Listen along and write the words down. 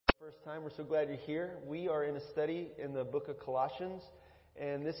first time, we're so glad you're here. We are in a study in the book of Colossians,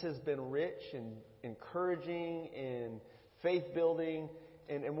 and this has been rich and encouraging and faith-building.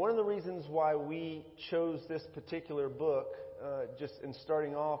 And one of the reasons why we chose this particular book, just in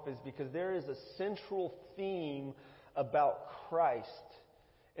starting off, is because there is a central theme about Christ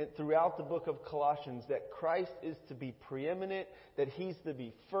and throughout the book of Colossians, that Christ is to be preeminent, that He's to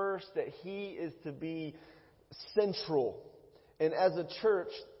be first, that He is to be central. And as a church,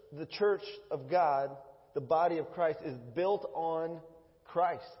 the church of God, the body of Christ, is built on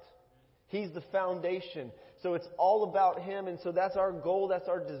Christ. He's the foundation. So it's all about Him. And so that's our goal. That's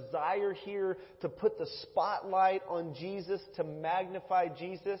our desire here, to put the spotlight on Jesus, to magnify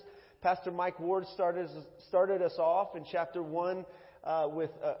Jesus. Pastor Mike Ward started us off in chapter 1 with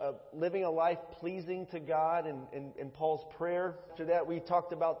living a life pleasing to God in Paul's prayer. After that, we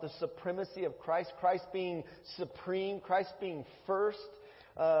talked about the supremacy of Christ. Christ being supreme. Christ being first.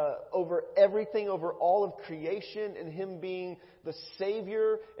 Over everything, over all of creation, and Him being the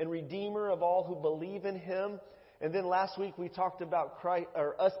Savior and Redeemer of all who believe in Him. And then last week we talked about Christ,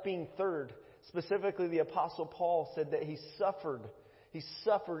 or us being third. Specifically, the Apostle Paul said that he suffered.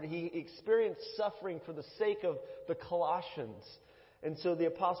 He experienced suffering for the sake of the Colossians. And so the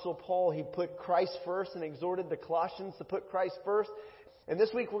Apostle Paul, he put Christ first and exhorted the Colossians to put Christ first. And this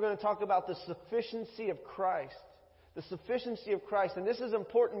week we're going to talk about the sufficiency of Christ. The sufficiency of Christ. And this is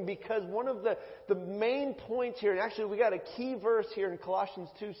important because one of the main points here, and actually we got a key verse here in Colossians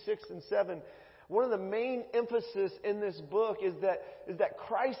 2, 6 and 7. One of the main emphasis in this book is that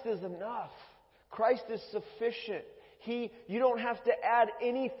Christ is enough. Christ is sufficient. You don't have to add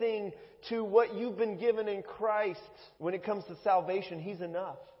anything to what you've been given in Christ. When it comes to salvation, He's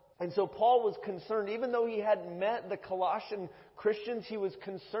enough. And so Paul was concerned, even though he had met the Colossian Christians, he was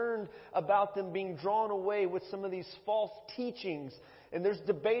concerned about them being drawn away with some of these false teachings. And there's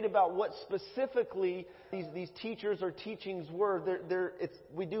debate about what specifically these teachers or teachings were.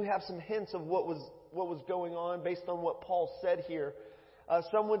 We do have some hints of what was going on based on what Paul said here.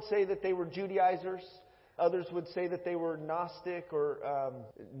 Some would say that they were Judaizers. Others would say that they were Gnostic or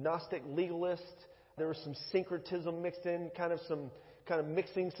Gnostic legalists. There was some syncretism mixed in, kind of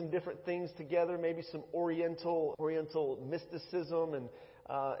mixing some different things together, maybe some Oriental mysticism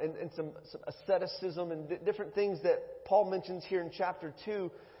and some asceticism and different things that Paul mentions here in chapter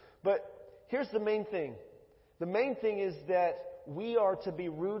 2. But here's the main thing. The main thing is that we are to be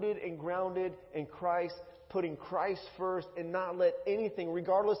rooted and grounded in Christ, putting Christ first, and not let anything,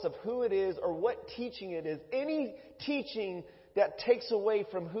 regardless of who it is or what teaching it is, any teaching that takes away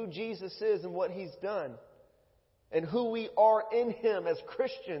from who Jesus is and what He's done, and who we are in Him as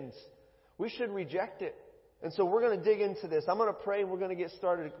Christians, we should reject it. And so we're going to dig into this. I'm going to pray and we're going to get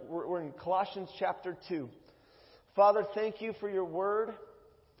started. We're in Colossians chapter 2. Father, thank You for Your Word.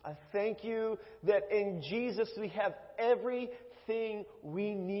 I thank You that in Jesus we have everything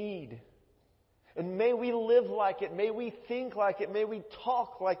we need. And may we live like it. May we think like it. May we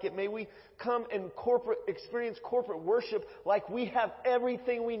talk like it. May we come and experience corporate worship like we have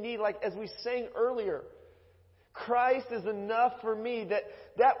everything we need, like as we sang earlier. Christ is enough for me,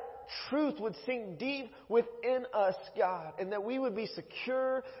 that truth would sink deep within us, God, and that we would be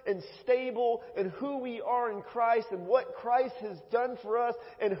secure and stable in who we are in Christ and what Christ has done for us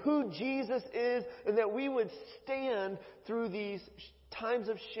and who Jesus is, and that we would stand through these times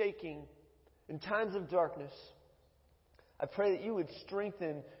of shaking and times of darkness. I pray that You would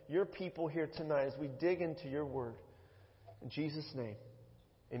strengthen Your people here tonight as we dig into Your Word. In Jesus' name,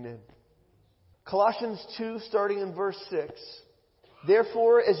 amen. Colossians 2, starting in verse 6.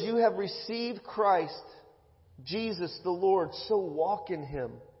 Therefore, as you have received Christ, Jesus the Lord, so walk in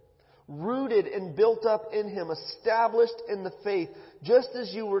Him, rooted and built up in Him, established in the faith, just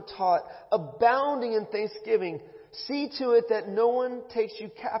as you were taught, abounding in thanksgiving. See to it that no one takes you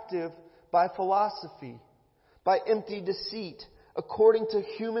captive by philosophy, by empty deceit, according to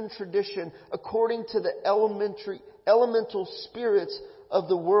human tradition, according to the elemental spirits of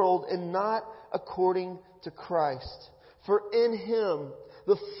the world, and not according to Christ. For in Him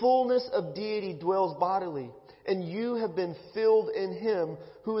the fullness of deity dwells bodily, and you have been filled in Him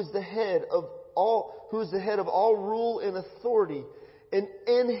who is the head of all rule and authority. And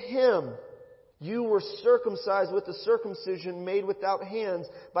in Him you were circumcised with the circumcision made without hands,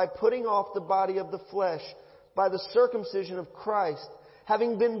 by putting off the body of the flesh, by the circumcision of Christ,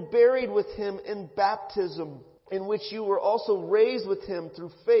 having been buried with Him in baptism, in which you were also raised with Him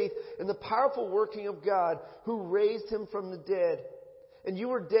through faith in the powerful working of God, who raised Him from the dead. And you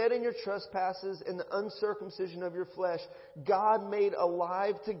were dead in your trespasses and the uncircumcision of your flesh, God made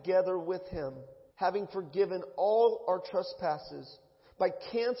alive together with Him, having forgiven all our trespasses, by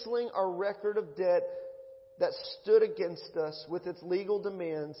canceling our record of debt that stood against us with its legal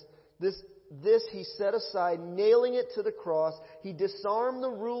demands. This he set aside, nailing it to the cross. He disarmed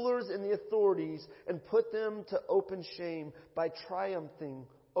the rulers and the authorities and put them to open shame by triumphing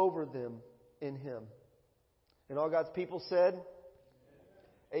over them in Him. And all God's people said,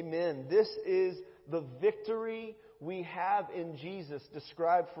 Amen. This is the victory we have in Jesus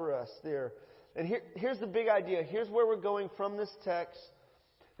described for us there. And here's the big idea. Here's where we're going from this text.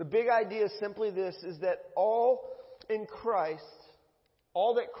 The big idea is simply this, is that all in Christ,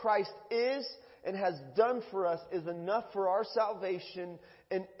 all that Christ is and has done for us is enough for our salvation.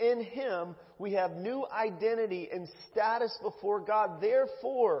 And in Him, we have new identity and status before God.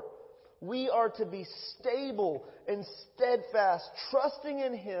 Therefore, we are to be stable and steadfast, trusting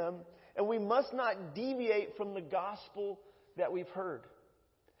in Him. And we must not deviate from the gospel that we've heard.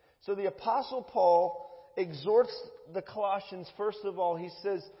 So the Apostle Paul exhorts the Colossians, first of all, he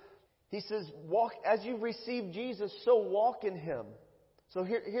says, walk as you've received Jesus, so walk in Him. So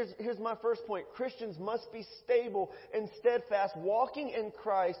here's my first point. Christians must be stable and steadfast, walking in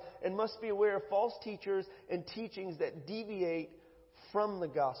Christ, and must be aware of false teachers and teachings that deviate from the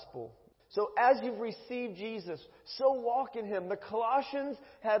gospel. So as you've received Jesus, so walk in Him. The Colossians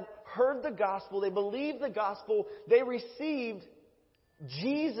had heard the gospel. They believed the gospel. They received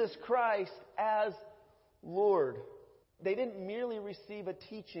Jesus Christ as Lord. They didn't merely receive a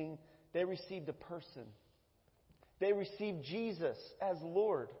teaching. They received a person. They received Jesus as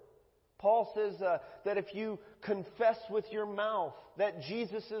Lord. Paul says that if you confess with your mouth that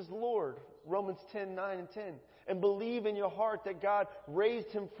Jesus is Lord, Romans 10:9 and 10, and believe in your heart that God raised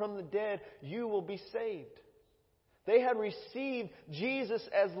Him from the dead, you will be saved. They had received Jesus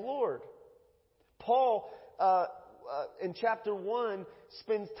as Lord. Paul, in chapter 1,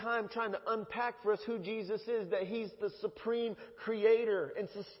 spends time trying to unpack for us who Jesus is, that He's the supreme creator and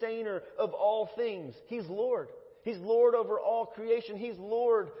sustainer of all things. He's Lord. He's Lord over all creation. He's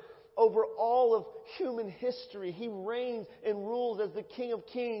Lord over all of human history. He reigns and rules as the King of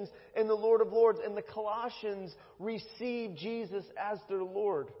Kings and the Lord of Lords. And the Colossians received Jesus as their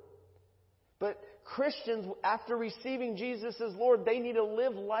Lord. But Christians, after receiving Jesus as Lord, they need to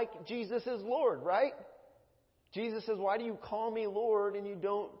live like Jesus is Lord, right? Jesus says, why do you call me Lord and you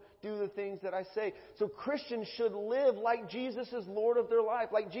don't do the things that I say? So Christians should live like Jesus is Lord of their life,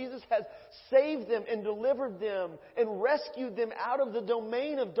 like Jesus has saved them and delivered them and rescued them out of the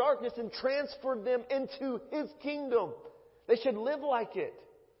domain of darkness and transferred them into His kingdom. They should live like it,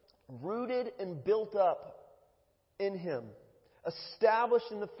 rooted and built up in Him,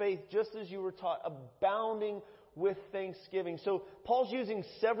 established in the faith just as you were taught, abounding with thanksgiving. So Paul's using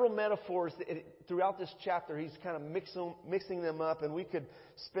several metaphors throughout this chapter. He's kind of mixing them up, and we could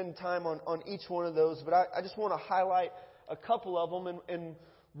spend time on each one of those. But I just want to highlight a couple of them. And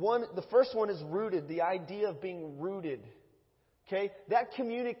the first one is rooted, the idea of being rooted. Okay? That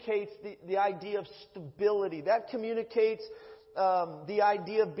communicates the idea of stability. That communicates the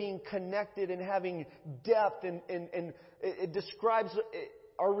idea of being connected and having depth, and it describes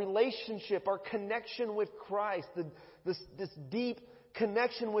our relationship, our connection with Christ, this deep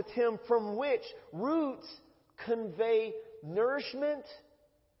connection with Him, from which roots convey nourishment,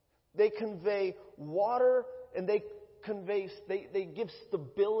 they convey water, and they give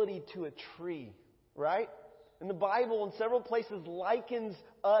stability to a tree, right? And the Bible in several places likens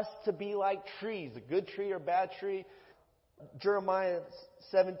us to be like trees, a good tree or bad tree. Jeremiah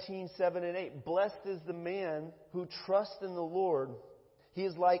 17:7 and 8. Blessed is the man who trusts in the Lord. He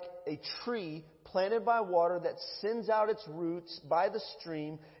is like a tree planted by water that sends out its roots by the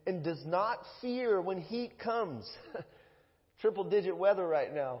stream and does not fear when heat comes. Triple-digit weather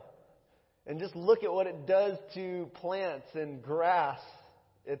right now. And just look at what it does to plants and grass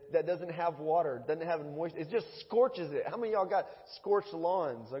that doesn't have water, doesn't have moisture. It just scorches it. How many of y'all got scorched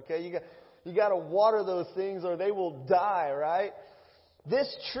lawns? Okay, you got to water those things or they will die, right?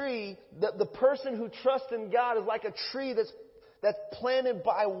 This tree, the person who trusts in God is like a tree that's planted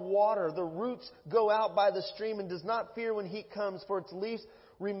by water. The roots go out by the stream and does not fear when heat comes, for its leaves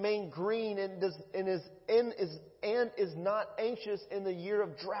remain green and is not anxious in the year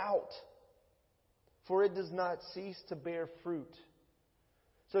of drought, for it does not cease to bear fruit.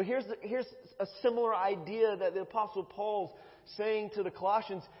 So here's a similar idea that the Apostle Paul's saying to the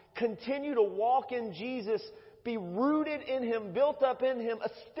Colossians. Continue to walk in Jesus, be rooted in Him, built up in Him,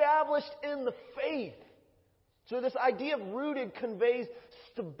 established in the faith. So this idea of rooted conveys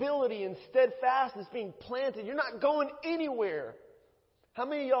stability and steadfastness, being planted. You're not going anywhere. How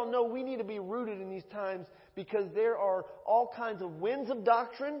many of y'all know we need to be rooted in these times, because there are all kinds of winds of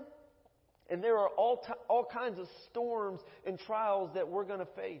doctrine And there are all kinds of storms and trials that we're going to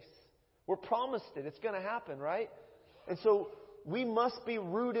face. We're promised it. It's going to happen, right? And so we must be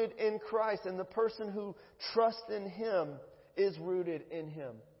rooted in Christ. And the person who trusts in Him is rooted in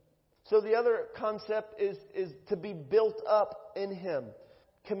Him. So the other concept is to be built up in Him.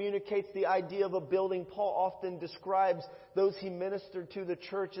 Communicates the idea of a building. Paul often describes those he ministered to the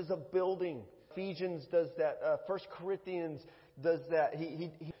church as a building. Ephesians does that. 1 Corinthians does that.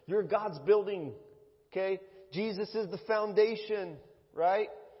 You're God's building. Okay? Jesus is the foundation, right?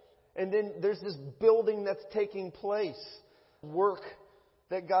 And then there's this building that's taking place. Work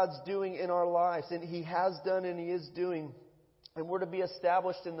that God's doing in our lives. And He has done and He is doing. And we're to be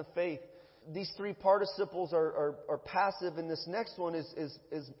established in the faith. These three participles are passive, and this next one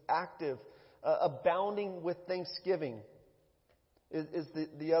is active. Abounding with thanksgiving is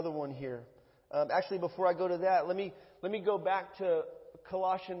the other one here. Actually, before I go to that, let me go back to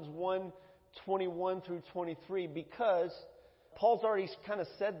Colossians 1:21 through 23, because Paul's already kind of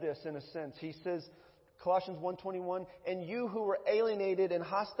said this in a sense. He says, Colossians 1:21, and you who were alienated and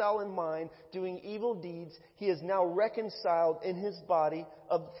hostile in mind, doing evil deeds, He is now reconciled in His body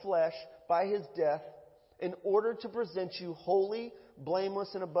of flesh by His death, in order to present you holy, blameless,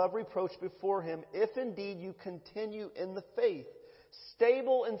 and above reproach before Him, if indeed you continue in the faith,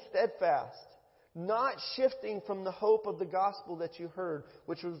 stable and steadfast, not shifting from the hope of the gospel that you heard,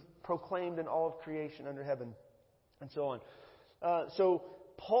 which was proclaimed in all of creation under heaven, and so on. So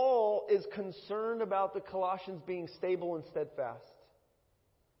Paul is concerned about the Colossians being stable and steadfast.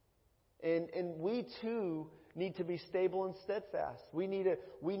 And we too need to be stable and steadfast. We need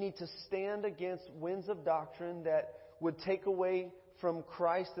to stand against winds of doctrine that would take away from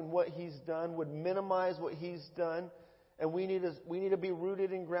Christ and what He's done, would minimize what He's done. And we need to be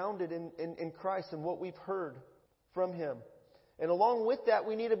rooted and grounded in Christ and what we've heard from Him. And along with that,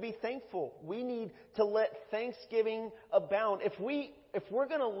 we need to be thankful. We need to let thanksgiving abound. If we're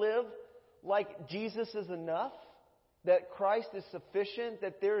going to live like Jesus is enough, that Christ is sufficient,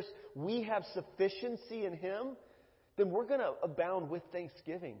 that we have sufficiency in Him, then we're going to abound with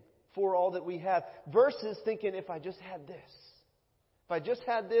thanksgiving for all that we have. Versus thinking, if I just had this, or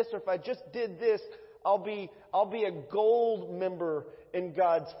if I just did this, I'll be a gold member in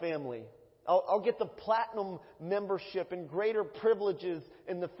God's family. I'll get the platinum membership and greater privileges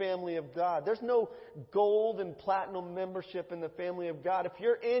in the family of God. There's no gold and platinum membership in the family of God. If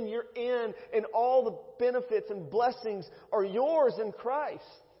you're in, and all the benefits and blessings are yours in Christ.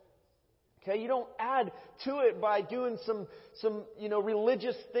 Okay, you don't add to it by doing some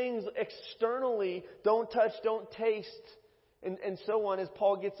religious things externally. Don't touch, don't taste, and so on, as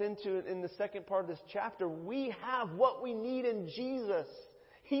Paul gets into it in the second part of this chapter. We have what we need in Jesus.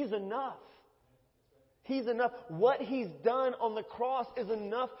 He's enough. He's enough. What He's done on the cross is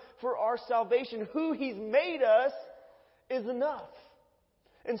enough for our salvation. Who He's made us is enough.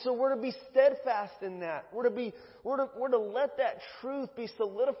 And so we're to be steadfast in that. We're to let that truth be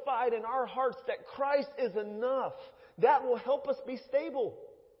solidified in our hearts that Christ is enough. That will help us be stable.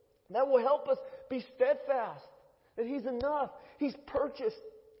 That will help us be steadfast. That He's enough. He's purchased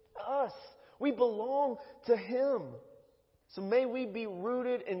us. We belong to Him. So may we be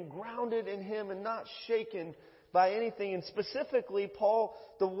rooted and grounded in Him and not shaken by anything. And specifically,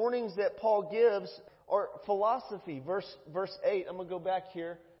 the warnings that Paul gives are philosophy. Verse 8. I'm going to go back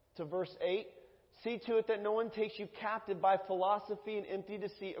here to verse 8. See to it that no one takes you captive by philosophy and empty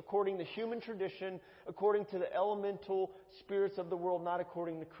deceit, according to human tradition, according to the elemental spirits of the world, not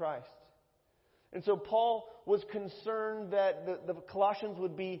according to Christ. And so Paul was concerned that the Colossians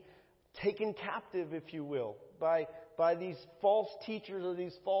would be taken captive, if you will, by these false teachers or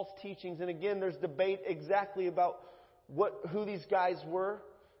these false teachings. And again, there's debate exactly about who these guys were.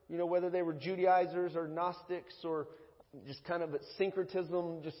 Whether they were Judaizers or Gnostics or just kind of a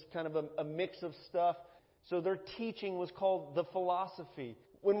syncretism, just kind of a mix of stuff. So their teaching was called the philosophy.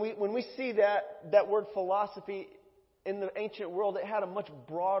 When we see that word philosophy in the ancient world, it had a much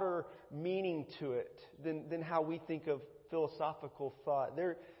broader meaning to it than how we think of philosophical thought.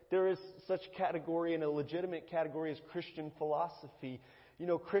 There is such category, and a legitimate category, as Christian philosophy.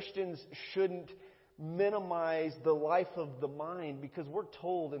 Christians shouldn't minimize the life of the mind, because we're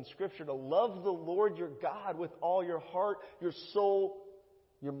told in Scripture to love the Lord your God with all your heart, your soul,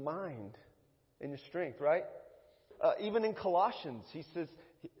 your mind, and your strength, right? Even in Colossians, he says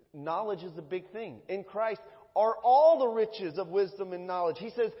knowledge is a big thing. In Christ are all the riches of wisdom and knowledge. He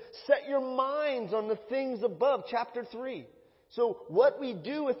says, set your minds on the things above, chapter 3. So what we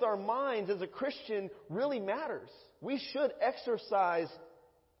do with our minds as a Christian really matters. We should exercise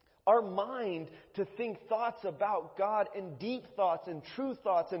our mind to think thoughts about God, and deep thoughts and true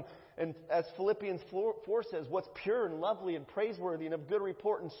thoughts, and And as Philippians 4 says, what's pure and lovely and praiseworthy and of good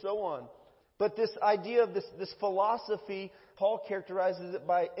report and so on. But this idea of this philosophy, Paul characterizes it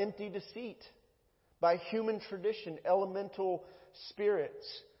by empty deceit, by human tradition, elemental spirits.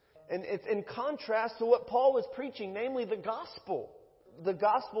 And it's in contrast to what Paul was preaching, namely the gospel. The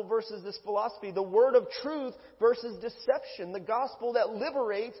gospel versus this philosophy. The word of truth versus deception. The gospel that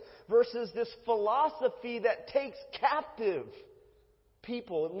liberates versus this philosophy that takes captive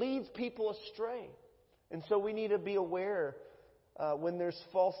people. It leads people astray. And so we need to be aware when there's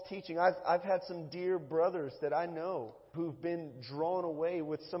false teaching. I've had some dear brothers that I know who've been drawn away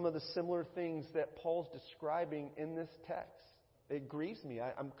with some of the similar things that Paul's describing in this text. It grieves me.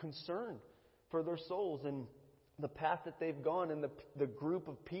 I'm concerned for their souls and the path that they've gone and the group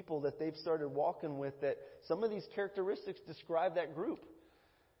of people that they've started walking with, that some of these characteristics describe that group.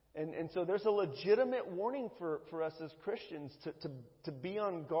 And so there's a legitimate warning for us as Christians to be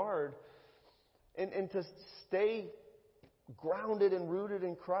on guard and to stay grounded and rooted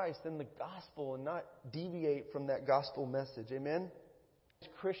in Christ and the gospel and not deviate from that gospel message. Amen?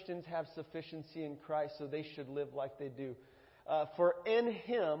 Christians have sufficiency in Christ, so they should live like they do. For in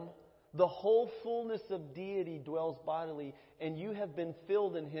Him, the whole fullness of deity dwells bodily, and you have been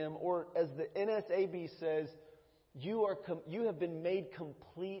filled in Him, or as the NSAB says, you have been made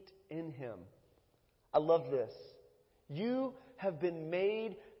complete in Him. I love this. You have been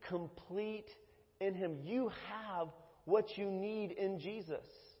made complete in Him. You have what you need in Jesus.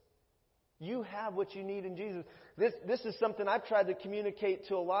 You have what you need in Jesus. This is something I've tried to communicate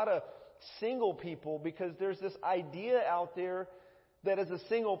to a lot of single people, because there's this idea out there that as a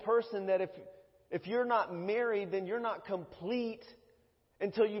single person, that if you're not married, then you're not complete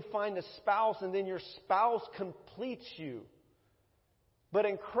until you find a spouse, and then your spouse completes you. But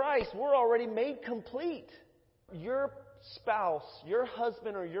in Christ, we're already made complete. Your spouse, your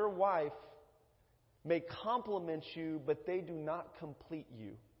husband or your wife may complement you, but they do not complete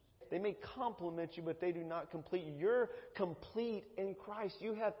you. They may compliment you, but they do not complete you. You're complete in Christ.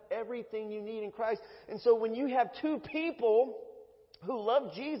 You have everything you need in Christ. And so when you have two people who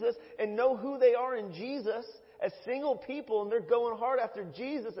love Jesus and know who they are in Jesus as single people, and they're going hard after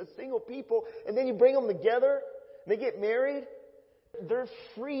Jesus as single people, and then you bring them together, and they get married, they're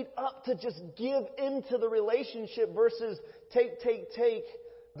freed up to just give into the relationship versus take.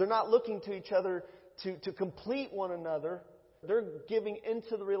 They're not looking to each other to complete one another. They're giving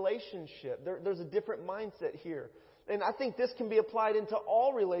into the relationship. There's a different mindset here. And I think this can be applied into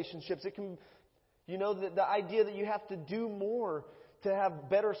all relationships. It can, the idea that you have to do more to have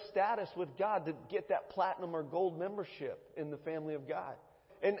better status with God, to get that platinum or gold membership in the family of God.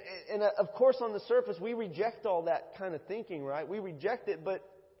 And of course, on the surface, we reject all that kind of thinking, right? We reject it, but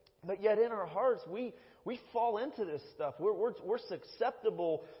yet in our hearts, we fall into this stuff. We're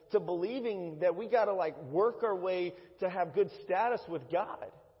susceptible to believing that we got to work our way to have good status with God.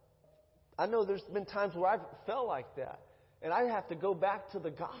 I know there's been times where I've felt like that. And I have to go back to the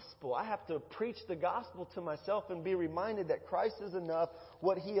gospel. I have to preach the gospel to myself and be reminded that Christ is enough.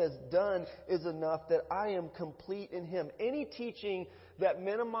 What He has done is enough, that I am complete in Him. Any teaching that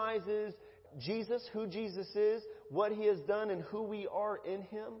minimizes Jesus, who Jesus is, what He has done, and who we are in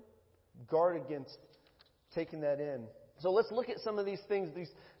Him, guard against taking that in. So let's look at some of these things, these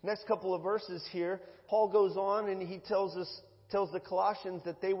next couple of verses here. Paul goes on and he tells the Colossians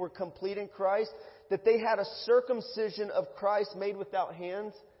that they were complete in Christ, that they had a circumcision of Christ made without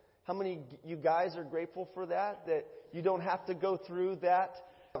hands. How many you guys are grateful for that? That you don't have to go through that,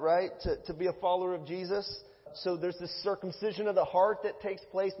 right, to be a follower of Jesus? So there's this circumcision of the heart that takes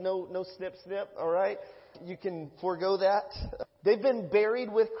place. No snip, all right? You can forego that. They've been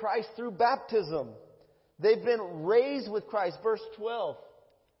buried with Christ through baptism. They've been raised with Christ. Verse 12.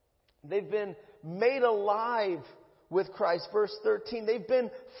 They've been made alive with Christ. Verse 13. They've been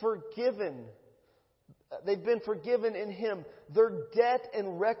forgiven. They've been forgiven in Him. Their debt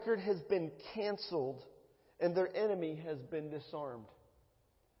and record has been canceled, and their enemy has been disarmed.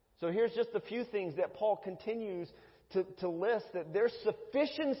 So here's just a few things that Paul continues to list, that there's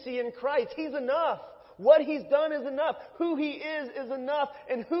sufficiency in Christ. He's enough. What He's done is enough. Who He is enough.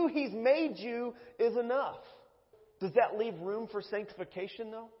 And who He's made you is enough. Does that leave room for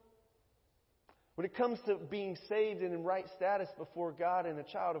sanctification, though? When it comes to being saved and in right status before God and a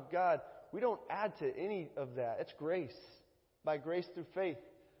child of God, we don't add to any of that. It's grace. By grace through faith.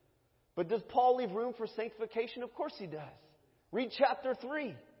 But does Paul leave room for sanctification? Of course he does. Read chapter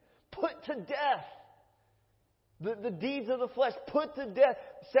 3. Put to death the deeds of the flesh. Put to death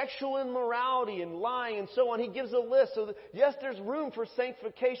sexual immorality and lying and so on. He gives a list. So yes, there's room for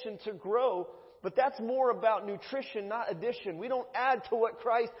sanctification to grow. But that's more about nutrition, not addition. We don't add to what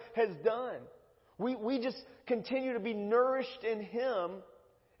Christ has done. We just continue to be nourished in Him,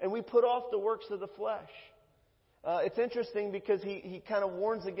 and we put off the works of the flesh. It's interesting because he kind of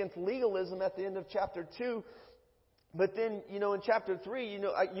warns against legalism at the end of chapter 2. But then, in chapter 3,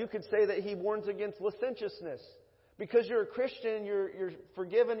 you could say that he warns against licentiousness. Because you're a Christian, you're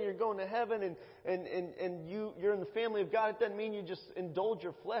forgiven, you're going to heaven, and you're in the family of God. It doesn't mean you just indulge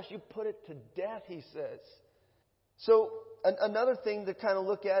your flesh. You put it to death, he says. So another thing to kind of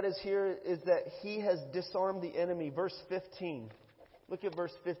look at is that he has disarmed the enemy. Verse 15. Look at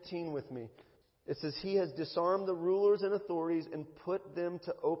verse 15 with me. It says, he has disarmed the rulers and authorities and put them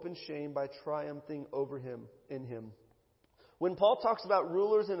to open shame by triumphing over him in him. When Paul talks about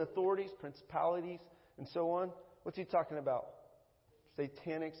rulers and authorities, principalities, and so on, what's he talking about?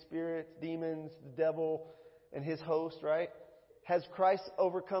 Satanic spirits, demons, the devil, and his host, right? Has Christ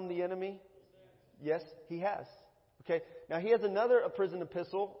overcome the enemy? Yes, he has. Okay. Now he has another prison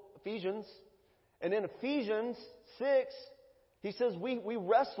epistle, Ephesians. And in Ephesians 6, he says we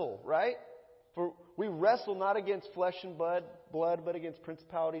wrestle, right? For we wrestle not against flesh and blood, but against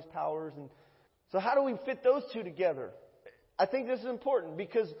principalities, powers. And so how do we fit those two together? I think this is important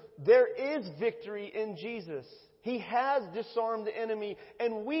because there is victory in Jesus. He has disarmed the enemy,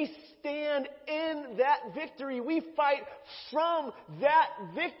 and we stand in that victory. We fight from that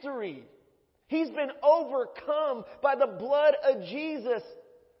victory. He's been overcome by the blood of Jesus.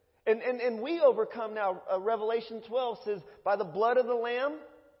 And we overcome now. Revelation 12 says, by the blood of the Lamb,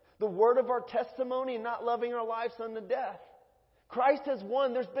 the word of our testimony, and not loving our lives unto death. Christ has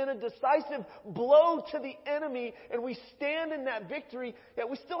won. There's been a decisive blow to the enemy, and we stand in that victory. Yet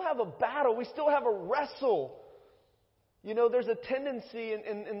we still have a battle. We still have a wrestle. There's a tendency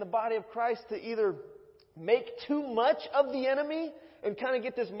in the body of Christ to either make too much of the enemy and kind of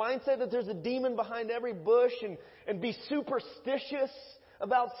get this mindset that there's a demon behind every bush and be superstitious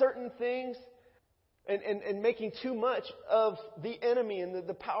about certain things and making too much of the enemy and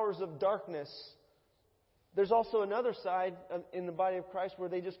the powers of darkness. There's also another side in the body of Christ where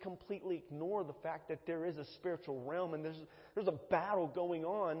they just completely ignore the fact that there is a spiritual realm and there's a battle going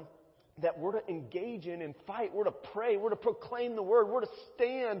on that we're to engage in and fight. We're to pray. We're to proclaim the word. We're to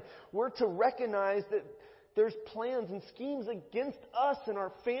stand. We're to recognize that there's plans and schemes against us and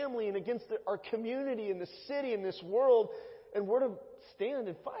our family and against our community and the city and this world. And we're to stand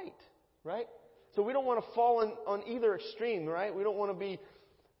and fight, right? So we don't want to fall on either extreme, right? We don't want to be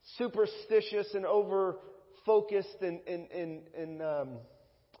superstitious and over-focused and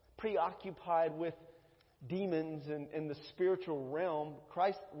preoccupied with demons and the spiritual realm.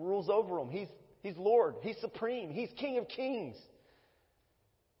 Christ rules over them. He's Lord. He's supreme. He's King of kings.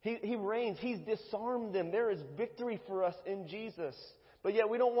 He reigns. He's disarmed them. There is victory for us in Jesus. But yet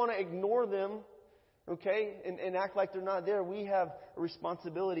we don't want to ignore them, okay, and act like they're not there. We have a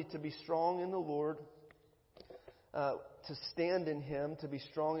responsibility to be strong in the Lord, to stand in Him, to be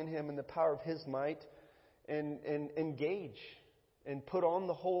strong in Him in the power of His might, and engage and put on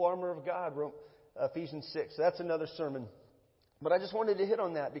the whole armor of God. Ephesians 6. So that's another sermon. But I just wanted to hit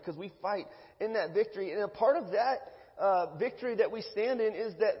on that because we fight in that victory. And a part of that victory that we stand in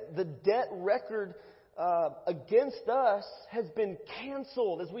is that the debt record against us has been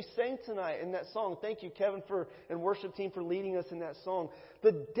canceled, as we sang tonight in that song. Thank you, Kevin, and worship team for leading us in that song.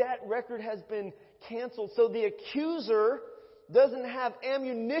 The debt record has been canceled. So the accuser doesn't have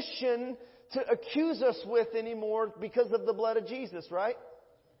ammunition to accuse us with anymore because of the blood of Jesus, right?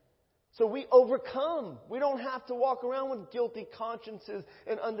 So we overcome. We don't have to walk around with guilty consciences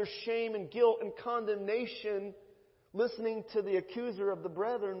and under shame and guilt and condemnation, listening to the accuser of the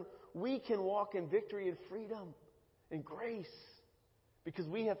brethren. We can walk in victory and freedom and grace because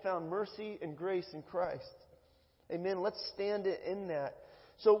we have found mercy and grace in Christ. Amen. Let's stand in that.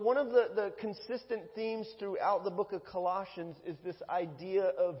 So one of the consistent themes throughout the book of Colossians is this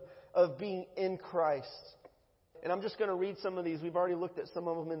idea of being in Christ. And I'm just going to read some of these. We've already looked at some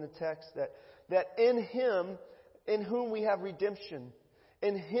of them in the text. That in Him, in whom we have redemption.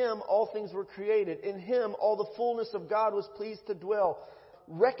 In Him all things were created. In Him all the fullness of God was pleased to dwell.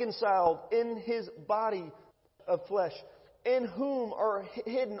 Reconciled in His body of flesh. In whom are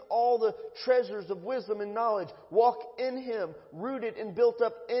hidden all the treasures of wisdom and knowledge. Walk in Him, rooted and built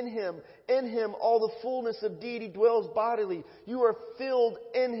up in Him. In Him all the fullness of deity dwells bodily. You are filled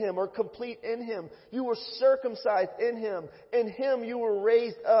in Him, or complete in Him. You were circumcised in Him. In Him you were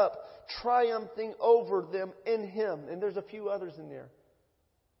raised up, triumphing over them in Him. And there's a few others in there.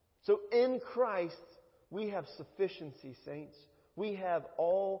 So in Christ we have sufficiency, saints. We have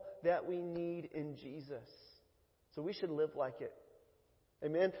all that we need in Jesus. So we should live like it.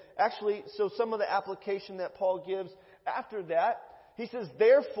 Amen? Actually, so some of the application that Paul gives after that, he says,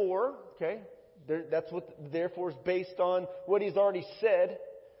 therefore, okay, that's what therefore is based on what he's already said.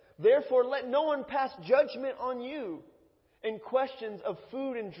 Therefore, let no one pass judgment on you in questions of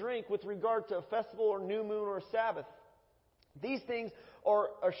food and drink with regard to a festival or new moon or a Sabbath. These things are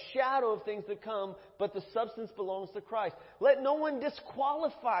a shadow of things to come, but the substance belongs to Christ. Let no one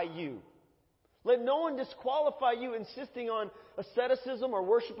disqualify you. Let no one disqualify you insisting on asceticism or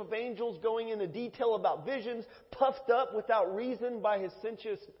worship of angels, going into detail about visions, puffed up without reason by his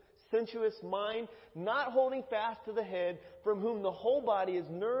sensuous mind, not holding fast to the head, from whom the whole body is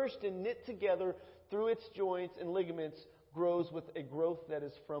nourished and knit together through its joints and ligaments, grows with a growth that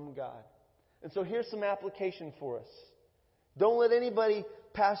is from God. And so here's some application for us. Don't let anybody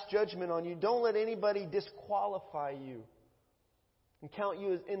pass judgment on you. Don't let anybody disqualify you and count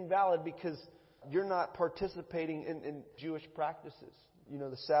you as invalid because you're not participating in Jewish practices. You know,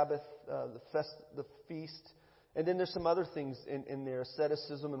 the Sabbath, the feast. And then there's some other things in there.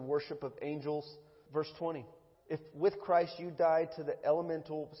 Asceticism and worship of angels. Verse 20. If with Christ you died to the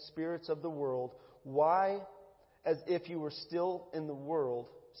elemental spirits of the world, why, as if you were still in the world,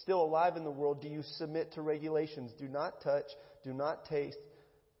 still alive in the world, do you submit to regulations? Do not touch, do not taste,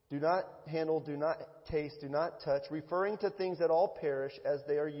 do not handle, do not taste, do not touch, referring to things that all perish as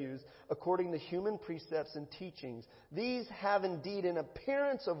they are used, according to human precepts and teachings. These have indeed an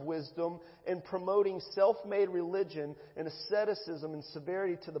appearance of wisdom in promoting self-made religion and asceticism and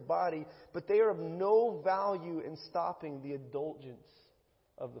severity to the body, but they are of no value in stopping the indulgence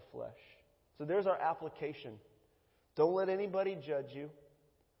of the flesh. So there's our application. Don't let anybody judge you.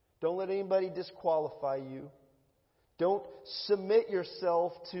 Don't let anybody disqualify you. Don't submit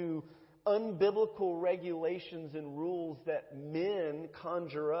yourself to unbiblical regulations and rules that men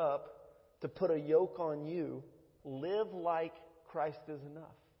conjure up to put a yoke on you. Live like Christ is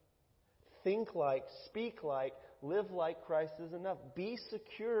enough. Think like, speak like, live like Christ is enough. Be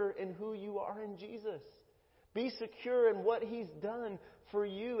secure in who you are in Jesus. Be secure in what He's done for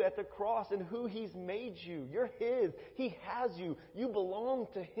you at the cross and who He's made you. You're His. He has you. You belong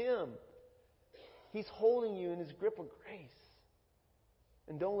to Him. He's holding you in His grip of grace.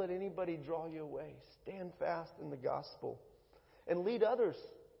 And don't let anybody draw you away. Stand fast in the gospel. And lead others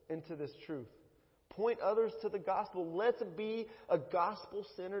into this truth. Point others to the gospel. Let's be a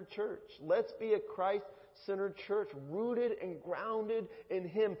gospel-centered church. Let's be a Christ-centered church, rooted and grounded in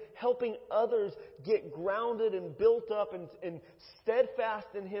Him, helping others get grounded and built up and steadfast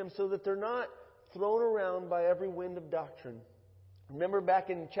in Him so that they're not thrown around by every wind of doctrine. Remember back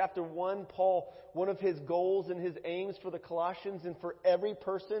in chapter 1, Paul, one of his goals and his aims for the Colossians and for every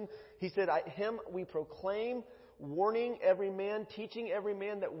person, he said, Him we proclaim, warning every man, teaching every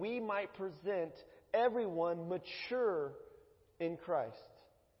man, that we might present everyone mature in Christ.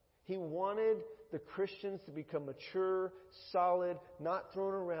 He wanted the Christians to become mature, solid, not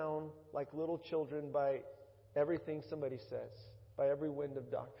thrown around like little children by everything somebody says, by every wind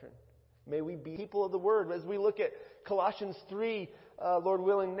of doctrine. May we be people of the Word. As we look at Colossians 3, Lord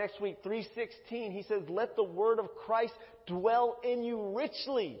willing, next week, 3:16, he says, let the Word of Christ dwell in you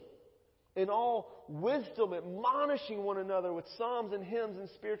richly, in all wisdom, admonishing one another with psalms and hymns and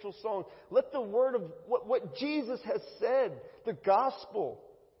spiritual songs. Let the Word of what Jesus has said, the gospel,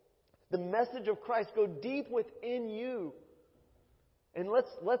 the message of Christ, go deep within you. And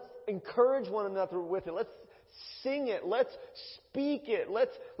let's encourage one another with it. Let's sing it. Let's speak it.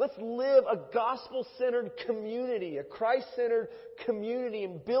 Let's live a gospel-centered community, a Christ-centered community,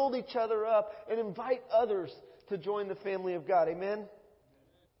 and build each other up and invite others to join the family of God. Amen?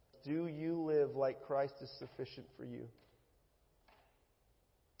 Do you live like Christ is sufficient for you?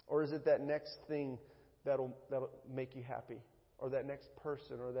 Or is it that next thing that'll make you happy? Or that next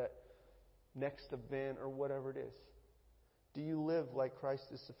person? Or that next event? Or whatever it is? Do you live like Christ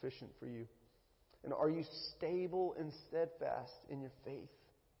is sufficient for you? And are you stable and steadfast in your faith?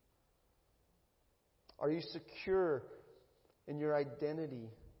 Are you secure in your identity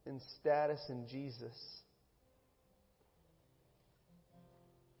and status in Jesus?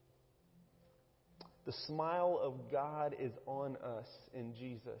 The smile of God is on us in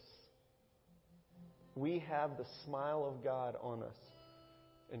Jesus. We have the smile of God on us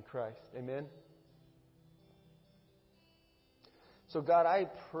in Christ. Amen? So God, I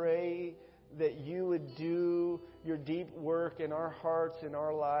pray that you would do your deep work in our hearts, in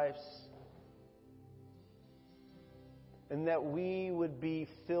our lives, and that we would be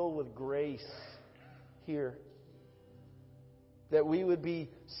filled with grace here, that we would be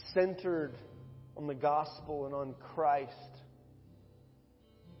centered on the gospel and on Christ,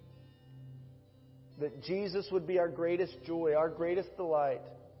 That Jesus would be our greatest joy, our greatest delight.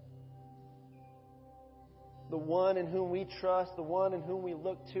 The one in whom we trust, the one in whom we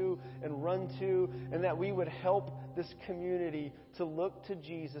look to and run to, and that we would help this community to look to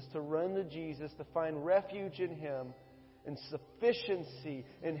Jesus, to run to Jesus, to find refuge in Him, and sufficiency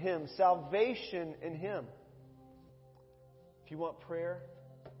in Him, salvation in Him. If you want prayer,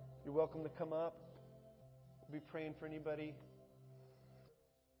 you're welcome to come up. We'll be praying for anybody